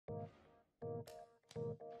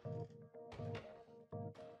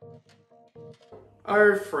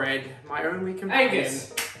Oh, Fred, my only companion.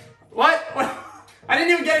 Angus! What? I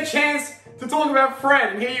didn't even get a chance to talk about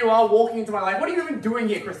Fred, and here you are walking into my life. What are you even doing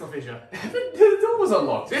here, Crystal Fisher? The door was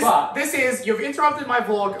unlocked, This is, you've interrupted my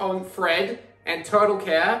vlog on Fred and Turtle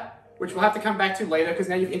Care, which we'll have to come back to later, because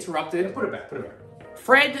now you've interrupted. Put it back.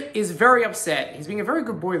 Fred is very upset. He's being a very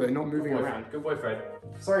good boy, though, not moving around. Good boy, Fred.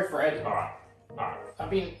 Sorry, Fred. Alright. I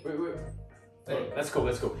mean... That's cool.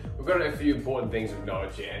 We've got a few important things of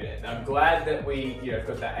note here, and I'm glad that we,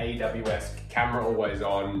 got that AWS camera always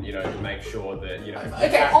on, to make sure that,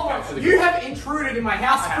 Okay, hold on. You have intruded in my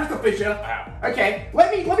house, Crystal Fisher. Okay,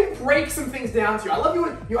 let me break some things down to you. I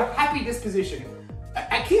love your happy disposition.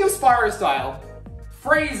 At King of Spyro style,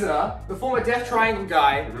 Fraser, the former Death Triangle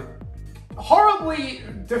guy, horribly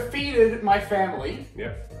defeated my family.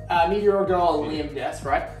 Yep. Meteor Girl and Liam Death,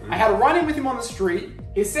 right? I had a run-in with him on the street.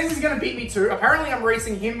 He says he's gonna beat me too. Apparently I'm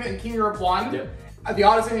racing him and King Europe 1. Yep. The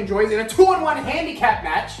artisan enjoys in a 2-on-1 handicap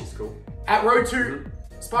match. It's cool. At Road to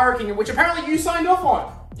Spyro Kingdom, which apparently you signed off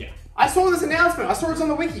on. Yeah. I saw this announcement. I saw it on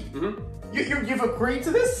the wiki. You've agreed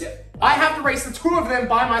to this? Yeah. I have to race the two of them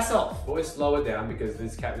by myself. Boys, slow it down because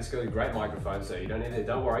this got a great microphone, so you don't need to.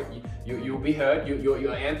 Don't worry, you'll be heard.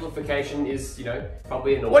 Your amplification is,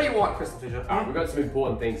 probably annoying. What do you want, Crystal Fisher? We've got some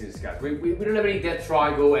important things to discuss. We don't have any Death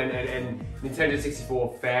Triangle and Nintendo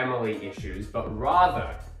 64 family issues, but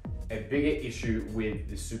rather a bigger issue with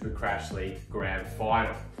the Super Crash League Grand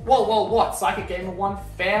Final. Well, what? Psychic Gamer won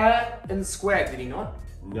fair and square, did he not?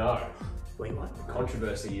 No. Wait, what? The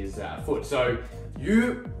controversy is afoot. So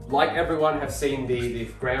you, like everyone, have seen the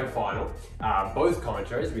grand final. Both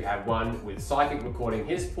commentaries. We had one with Psychic recording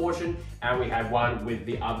his portion, and we had one with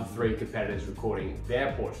the other three competitors recording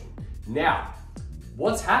their portion. Now,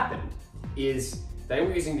 what's happened is they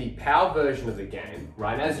were using the PAL version of the game,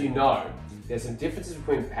 right? And as you know, there's some differences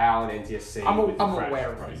between PAL and NTSC. I'm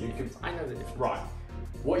aware of right? I know the difference. Right.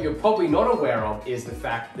 What you're probably not aware of is the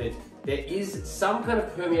fact that there is some kind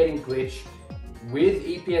of permeating glitch with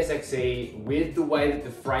EPSXE, with the way that the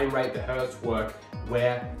frame rate, the hertz work,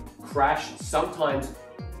 where Crash, sometimes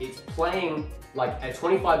it's playing like a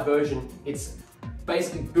 25 version, it's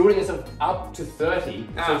basically building itself up to 30,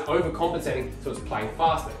 so it's overcompensating, so it's playing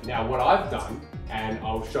faster. Now what I've done, and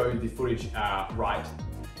I'll show you the footage right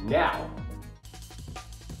now,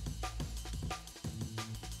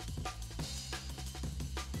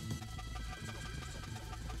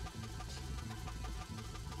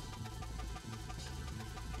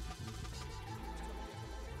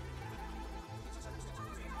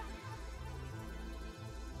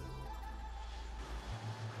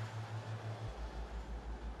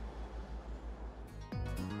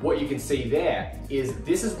 what you can see there is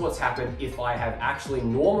this is what's happened if I have actually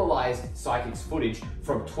normalized Psychic's footage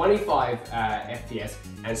from 25 FPS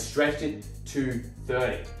and stretched it to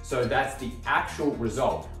 30. So that's the actual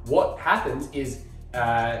result. What happens is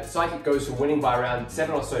Psychic goes from winning by around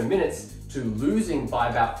 7 or so minutes to losing by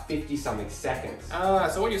about 50-something seconds.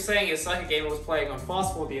 So what you're saying is Psychic Gamer was playing on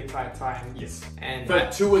fast forward the entire time. Yes. And for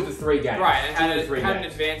 2 of the 3 games. Right, and had an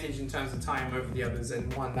advantage in terms of time over the others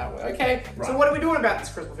and won that way. Okay, right. So what are we doing about this,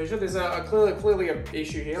 Crystal Fisher? There's clearly an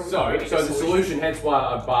issue here. So the solution, hence why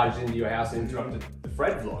I barged into your house and interrupted the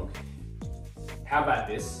Fred vlog. How about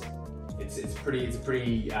this? It's a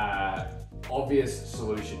pretty obvious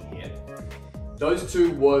solution here. Those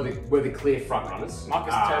two were the clear front runners.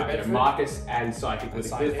 Marcus and Psychic were the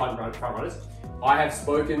clear front runners. I have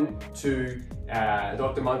spoken to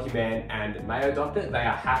Dr. Monkey Man and Mayo Doctor. They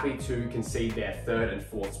are happy to concede their 3rd and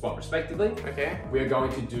 4th spot respectively. Okay. We are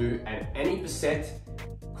going to do an any percent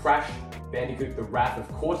Crash Bandicoot The Wrath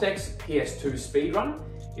of Cortex PS2 speedrun.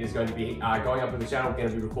 It is going to be going up on the channel, going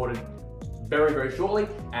to be recorded very, very shortly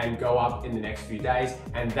and go up in the next few days,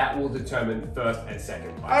 and that will determine 1st and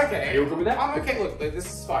 2nd place. Okay. Are you good with that? I'm okay, look, this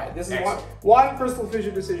is fine. This is one Crystal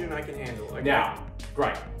Fisher decision I can handle. Okay. Now,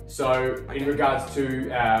 great. So, in regards to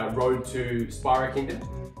Road to Spyro Kingdom,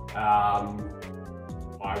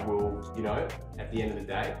 I will, at the end of the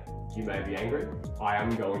day, you may be angry. I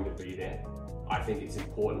am going to be there. I think it's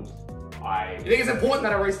important. You think it's important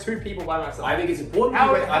that I race 2 people by myself? I think it's important.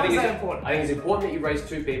 How is that important? I think it's important that you race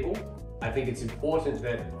 2 people. I think it's important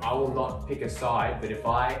that I will not pick a side, but if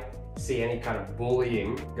I see any kind of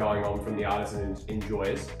bullying going on from the artisan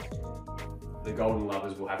enjoyers, the Golden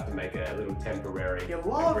Lovers will have to make a little temporary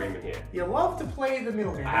agreement here. You love to play the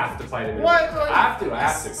middle game. I have to play the middle game. I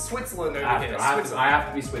have to. Switzerland over here. I have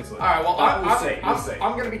to be Switzerland. Alright, well, we'll see.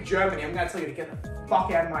 I'm going to be Germany. I'm going to tell you to get the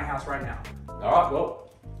fuck out of my house right now. Alright,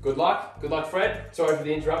 well, good luck. Good luck, Fred. Sorry for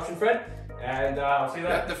the interruption, Fred. And I'll see you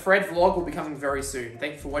later. The Fred vlog will be coming very soon.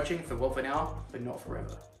 Thank you for watching. Farewell for now, but not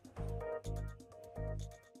forever.